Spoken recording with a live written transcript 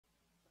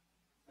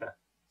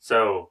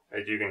So,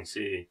 as you can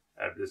see,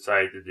 I've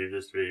decided to do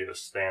this video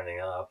standing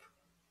up,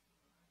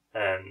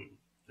 and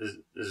this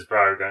is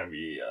probably going to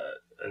be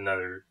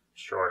another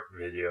short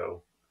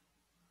video.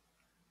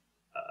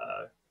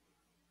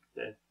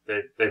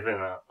 They've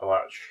been a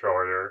lot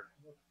shorter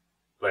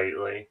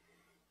lately.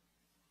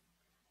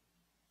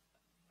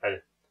 I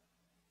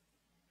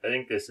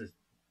think these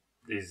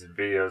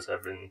videos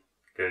have been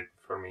good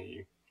for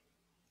me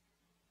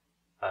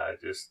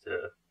just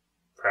to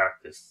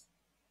practice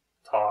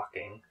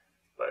talking,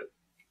 but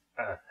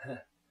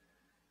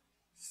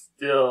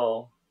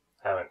still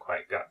haven't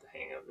quite got the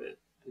hang of it,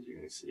 as you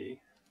can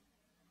see.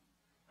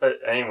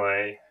 But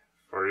anyway,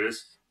 for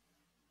this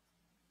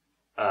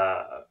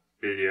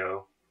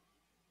video,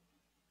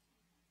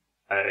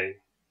 I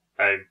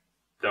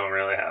don't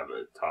really have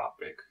a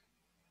topic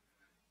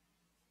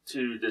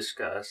to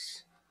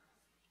discuss,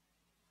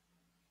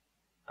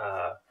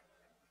 but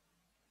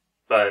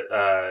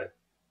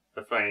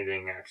the funny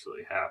thing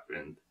actually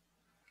happened.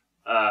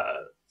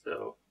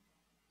 So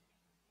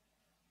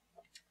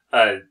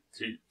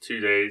 2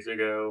 days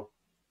ago,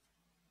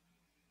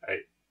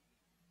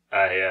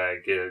 I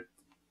get a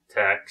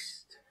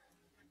text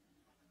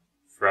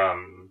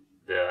from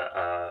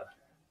the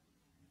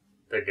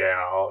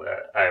gal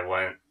that I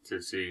went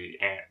to see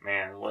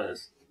Ant-Man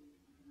with,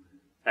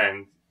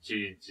 and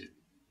she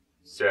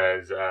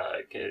says,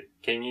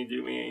 can you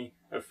do me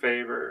a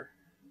favor?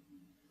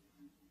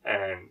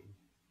 And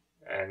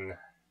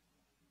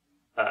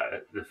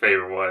the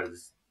favor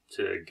was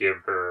to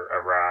give her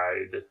a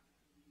ride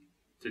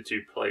to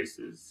 2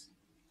 places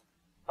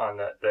on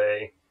that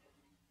day.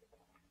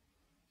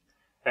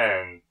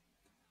 And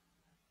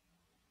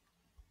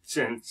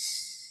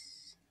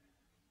since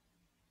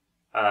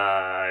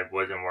I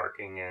wasn't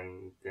working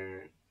and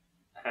didn't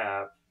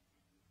have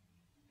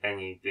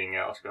anything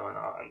else going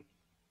on,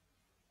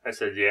 I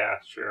said,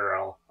 yeah, sure,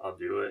 I'll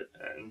do it.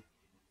 And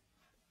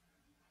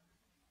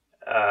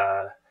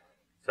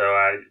so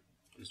I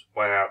just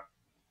went out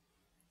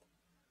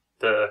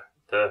to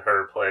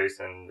her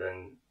place and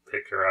then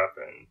picked her up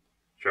and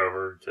drove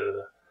her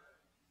to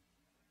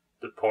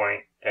the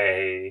point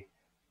A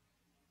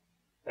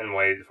and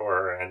waited for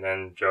her, and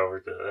then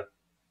drove her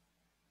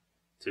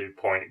to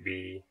point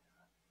B,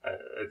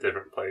 a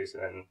different place,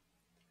 and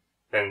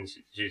then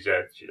she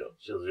said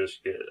she'll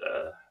just get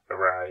a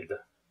ride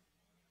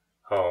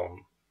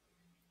home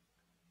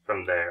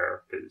from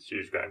there because she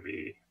was going to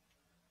be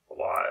a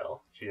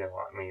while. She didn't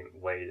want me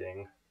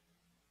waiting.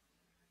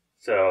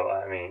 So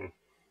I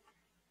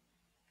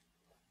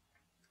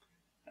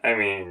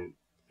mean,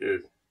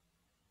 just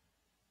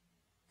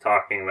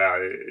talking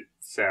about it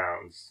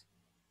sounds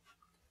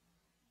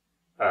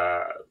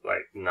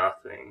like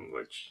nothing,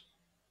 which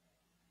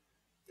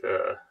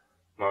to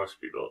most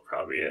people it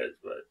probably is,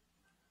 but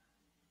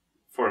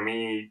for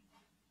me,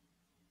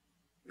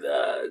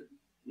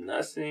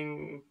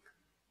 nothing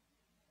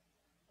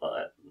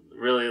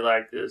really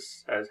like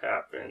this has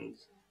happened.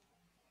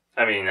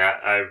 I mean,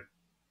 I've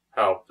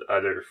helped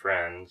other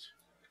friends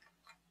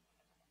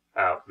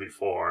out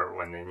before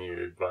when they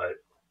needed,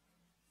 but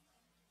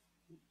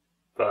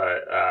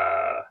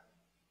I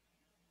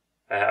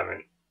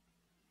haven't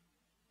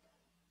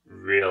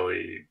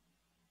really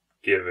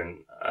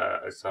given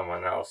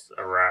someone else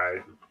a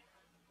ride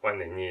when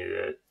they needed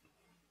it.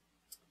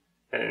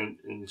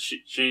 And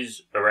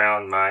she's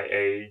around my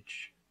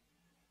age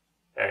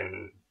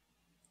and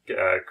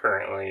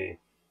currently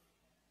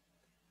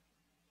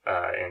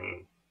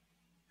in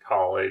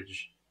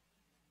college.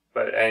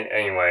 But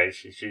anyway,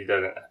 she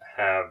doesn't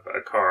have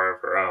a car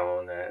of her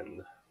own,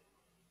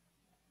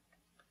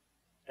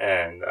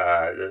 and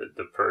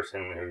the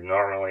person who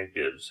normally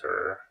gives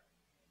her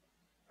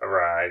a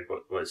ride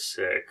was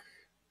sick,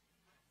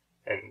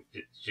 and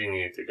she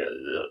needed to go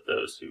to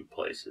those 2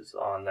 places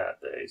on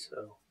that day.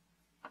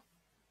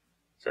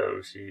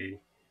 So she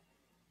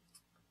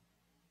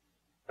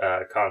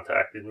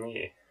contacted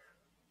me,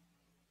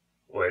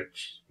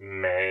 which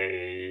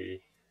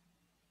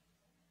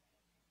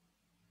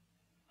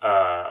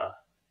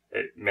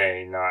it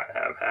may not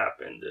have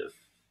happened if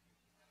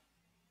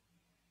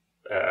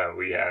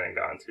we hadn't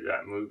gone to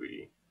that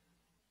movie,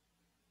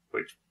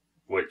 which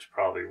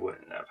probably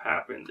wouldn't have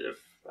happened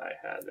if I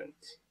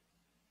hadn't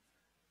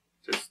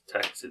just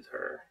texted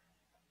her.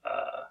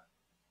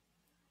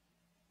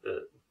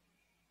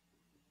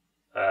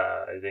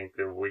 I think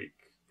the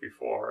week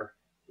before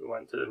we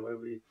went to the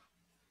movie.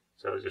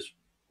 So just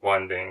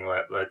one thing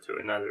led to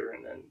another,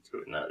 and then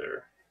to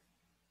another.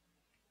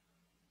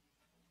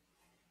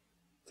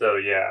 So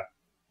yeah,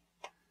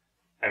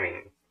 I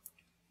mean,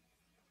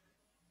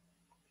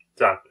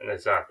 it's not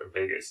the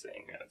biggest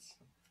thing that's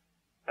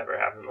ever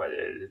happened, but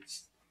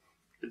it's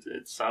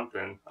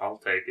something. I'll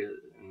take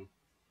it, and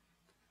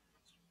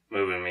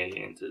moving me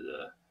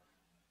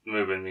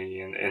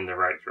in the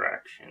right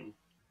direction.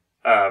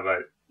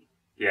 But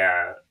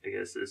yeah, I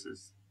guess this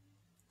is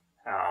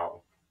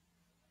how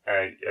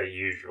a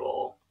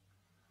usual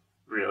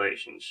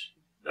relationship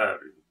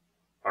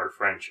or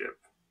friendship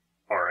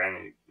or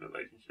any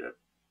relationship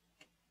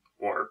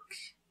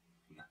works.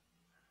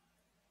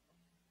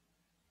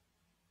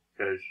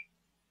 because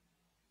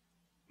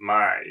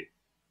my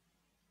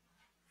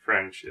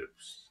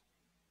friendships,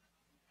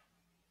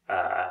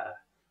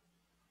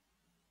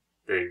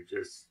 they've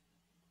just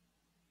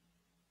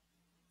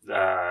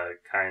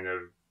kind of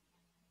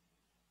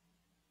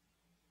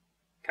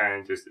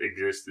just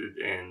existed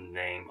in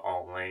name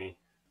only.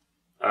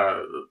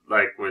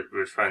 Like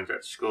with friends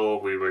at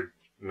school, we would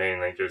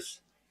mainly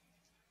just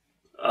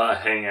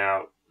hang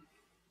out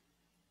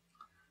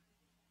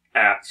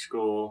at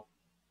school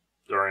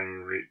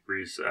during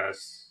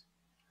recess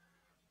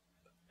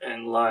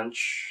and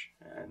lunch,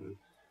 and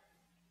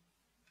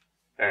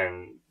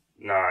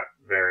not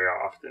very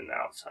often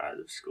outside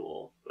of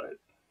school. But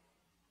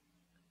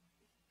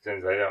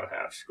since I don't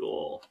have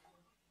school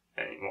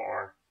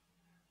anymore,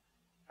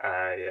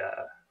 I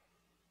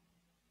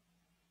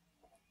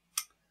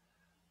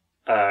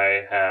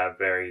have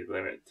very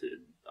limited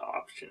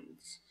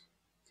options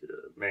to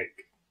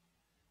make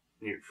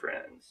new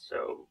friends.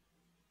 So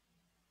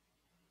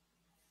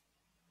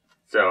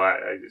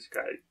I just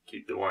gotta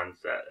keep the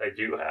ones that I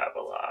do have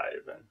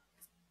alive, and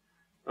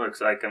it looks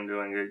like I'm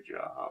doing a good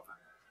job.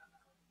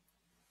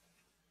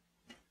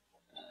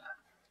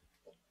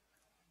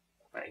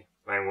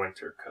 My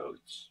winter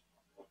coats,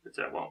 which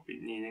I won't be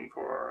needing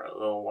for a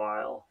little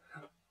while.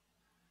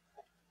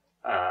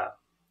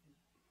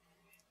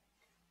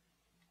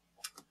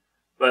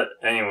 But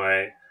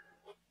anyway,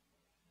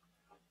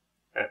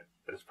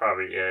 that's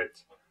probably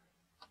it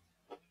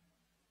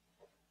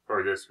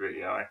for this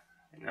video. I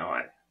know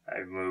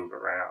I move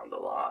around a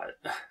lot.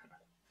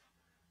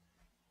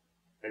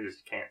 I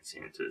just can't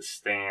seem to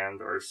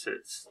stand or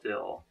sit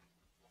still.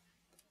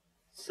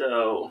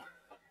 So,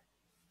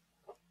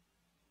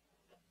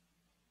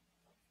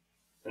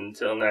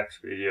 until next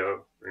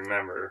video,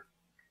 remember,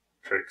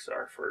 tricks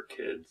are for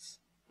kids.